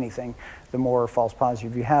 as anything, the more false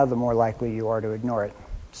positive you have, the more likely you are to ignore it.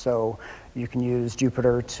 So you can use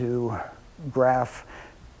Jupyter to graph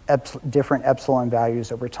different epsilon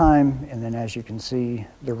values over time, and then as you can see,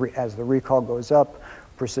 as the recall goes up,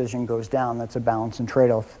 precision goes down. That's a balance and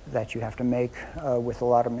trade-off that you have to make with a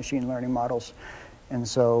lot of machine learning models. And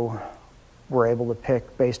so we're able to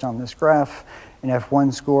pick, based on this graph, an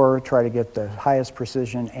F1 score, try to get the highest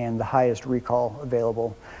precision and the highest recall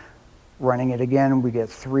available. Running it again, we get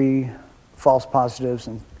 3 false positives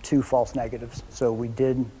and 2 false negatives. So we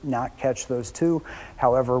did not catch those 2.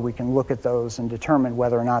 However, we can look at those and determine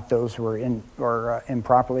whether or not those were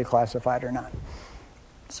improperly classified or not.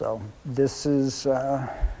 So this is, let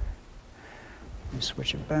me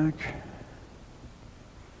switch it back.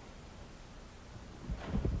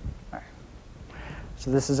 All right. So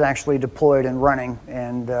this is actually deployed and running,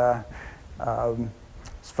 and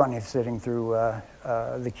it's funny, sitting through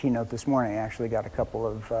the keynote this morning, I actually got a couple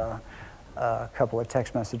of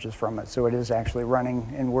text messages from it. So it is actually running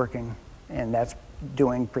and working, and that's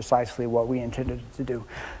doing precisely what we intended it to do.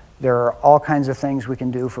 There are all kinds of things we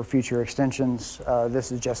can do for future extensions.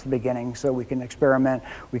 This is just the beginning, so we can experiment.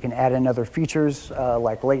 We can add in other features,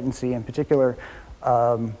 like latency in particular.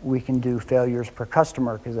 We can do failures per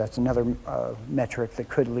customer, because that's another metric that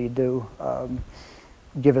could lead to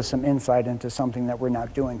give us some insight into something that we're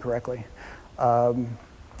not doing correctly. And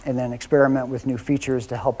then experiment with new features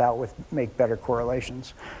to help out with make better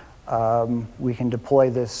correlations. We can deploy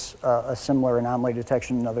this, a similar anomaly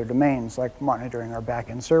detection in other domains, like monitoring our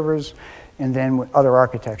backend servers, and then with other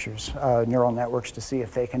architectures, neural networks, to see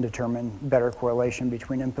if they can determine better correlation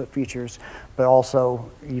between input features. But also,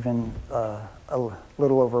 even a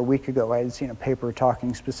little over a week ago, I had seen a paper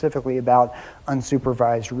talking specifically about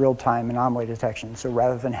unsupervised real-time anomaly detection. So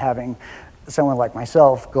rather than having someone like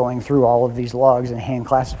myself going through all of these logs and hand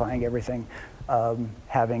classifying everything,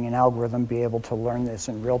 having an algorithm be able to learn this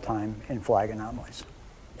in real time and flag anomalies.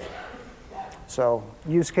 So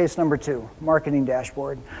use case number 2, marketing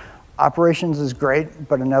dashboard. Operations is great,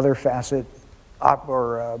 but another facet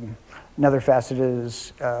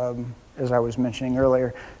is, as I was mentioning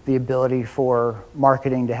earlier, the ability for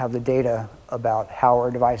marketing to have the data about how our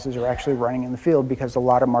devices are actually running in the field, because a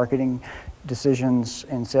lot of marketing decisions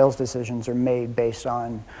and sales decisions are made based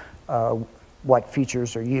on what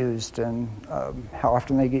features are used and how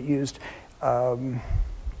often they get used.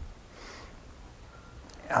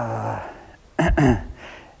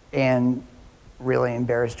 And really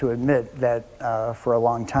embarrassed to admit that for a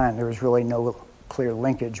long time there was really no clear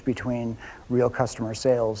linkage between real customer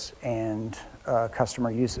sales and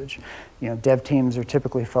customer usage. You know, dev teams are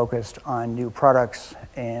typically focused on new products,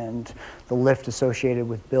 and the lift associated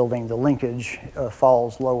with building the linkage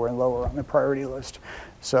falls lower and lower on the priority list.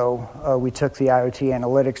 So we took the IoT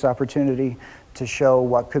analytics opportunity to show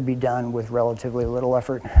what could be done with relatively little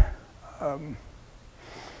effort.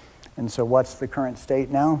 And so what's the current state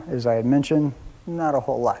now? As I had mentioned, not a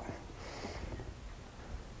whole lot.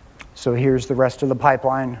 So here's the rest of the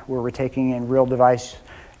pipeline, where we're taking in real device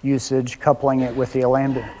usage, coupling it with the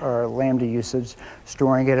Lambda usage,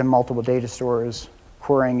 storing it in multiple data stores,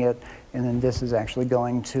 querying it, and then this is actually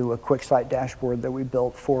going to a QuickSight dashboard that we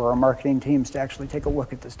built for our marketing teams to actually take a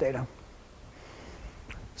look at this data.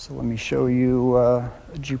 So let me show you a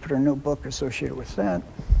Jupyter notebook associated with that.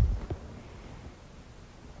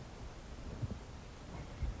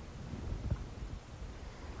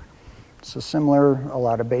 So similar, a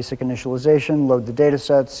lot of basic initialization, load the data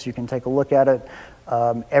sets, you can take a look at it.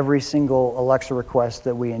 Every single Alexa request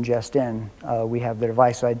that we ingest in, we have the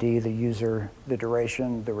device ID, the user, the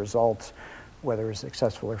duration, the results, whether it's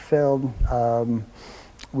successful or failed.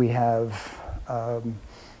 We have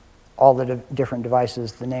all the different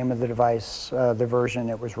devices, the name of the device, the version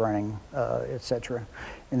it was running, et cetera.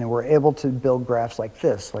 And then we're able to build graphs like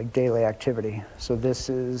this, like daily activity. So this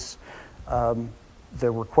is the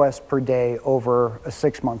request per day over a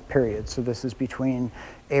 6-month period. So this is between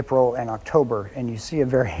April and October, and you see a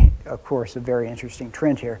very interesting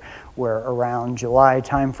trend here, where around July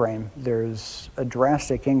timeframe, there's a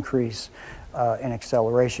drastic increase in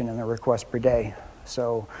acceleration in the request per day.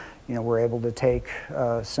 So, you know, we're able to take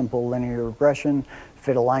simple linear regression,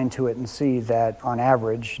 fit a line to it, and see that on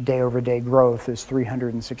average, day-over-day growth is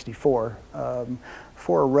 364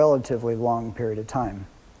 for a relatively long period of time.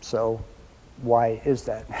 So why is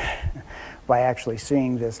that? By actually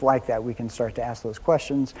seeing this like that, we can start to ask those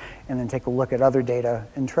questions and then take a look at other data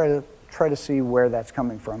and try to see where that's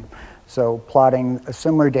coming from. So plotting a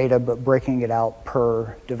similar data but breaking it out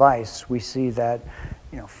per device, we see that,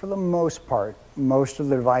 you know, for the most part, most of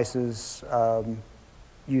the devices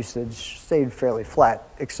usage stayed fairly flat,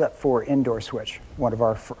 except for indoor switch, one of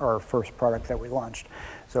our first product that we launched.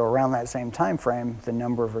 So around that same time frame, the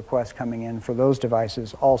number of requests coming in for those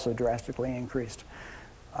devices also drastically increased.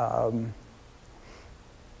 And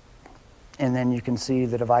then you can see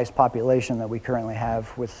the device population that we currently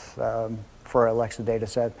have with, for our Alexa data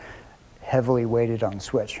set, heavily weighted on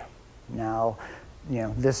switch. Now,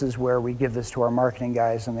 this is where we give this to our marketing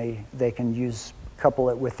guys, and they can couple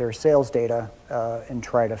it with their sales data and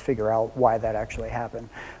try to figure out why that actually happened.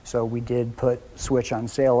 So we did put switch on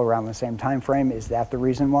sale around the same time frame. Is that the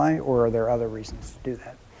reason why, or are there other reasons to do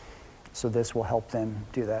that? So this will help them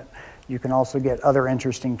do that. You can also get other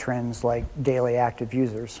interesting trends like daily active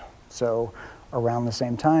users. So around the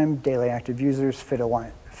same time, daily active users fit a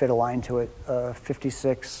line to it,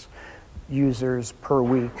 56 users per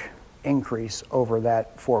week increase over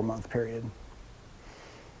that 4-month period.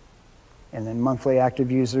 And then monthly active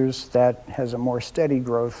users, that has a more steady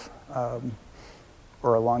growth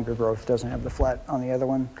or a longer growth, doesn't have the flat on the other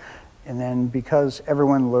one. And then because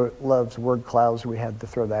everyone loves word clouds, we had to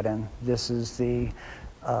throw that in. This is the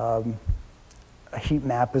a heat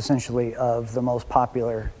map essentially of the most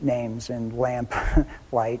popular names in lamp,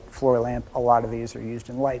 light, floor lamp. A lot of these are used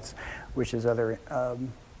in lights, which is another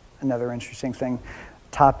interesting thing.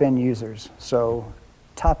 Top end users. So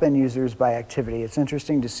top end users by activity. It's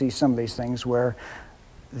interesting to see some of these things where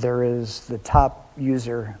there is the top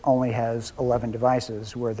user only has 11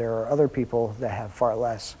 devices, where there are other people that have far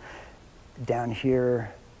less. Down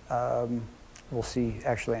here, we'll see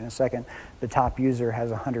actually in a second, the top user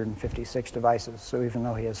has 156 devices. So even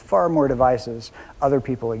though he has far more devices, other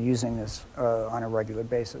people are using this on a regular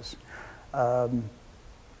basis.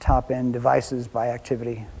 Top-end devices by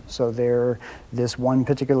activity. So this one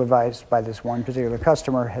particular device by this one particular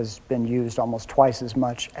customer has been used almost twice as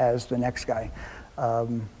much as the next guy.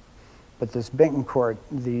 But this Betancourt,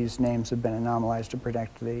 these names have been anomalized to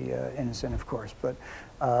protect the innocent, of course. But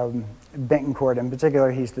Betancourt in particular,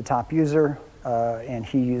 he's the top user, and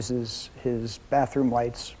he uses his bathroom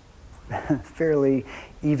lights fairly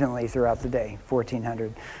evenly throughout the day,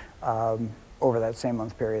 1,400 over that same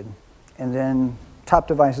month period. And then top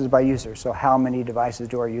devices by user. So how many devices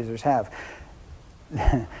do our users have?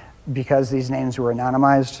 Because these names were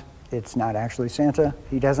anonymized, it's not actually Santa.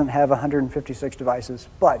 He doesn't have 156 devices,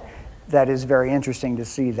 but that is very interesting to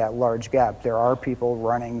see that large gap. There are people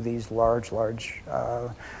running these large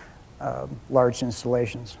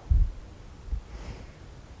installations.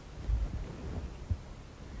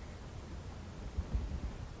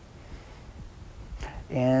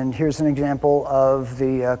 And here's an example of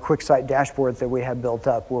the QuickSight dashboard that we have built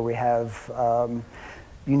up, where we have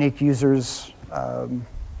unique users. Let's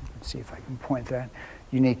see if I can point that.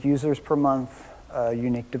 Unique users per month,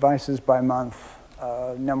 unique devices by month,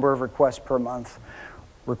 number of requests per month,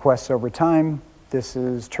 requests over time. This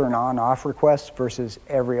is turn on off requests versus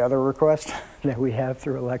every other request that we have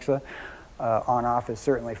through Alexa. On off is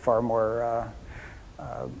certainly far more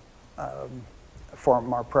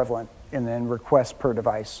prevalent. And then requests per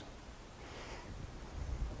device.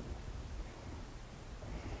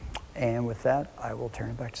 And with that, I will turn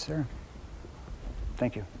it back to Sarah.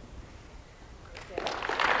 Thank you.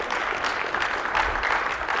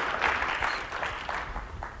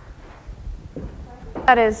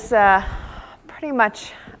 That is pretty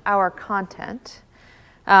much our content.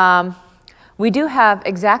 We do have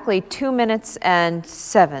exactly 2 minutes and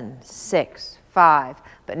 7, 6, 5,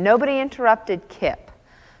 but nobody interrupted Kip.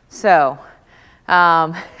 So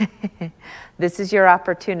this is your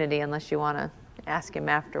opportunity, unless you want to ask him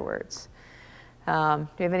afterwards. Do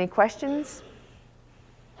you have any questions,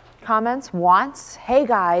 comments, wants? Hey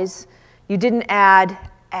guys, you didn't add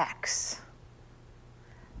X.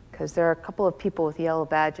 Because there are a couple of people with yellow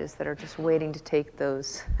badges that are just waiting to take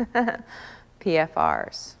those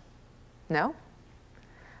PFRs. No?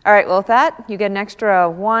 All right, well with that, you get an extra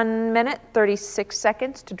 1 minute, 36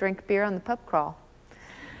 seconds to drink beer on the pub crawl.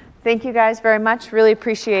 Thank you guys very much. Really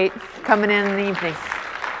appreciate coming in the evening.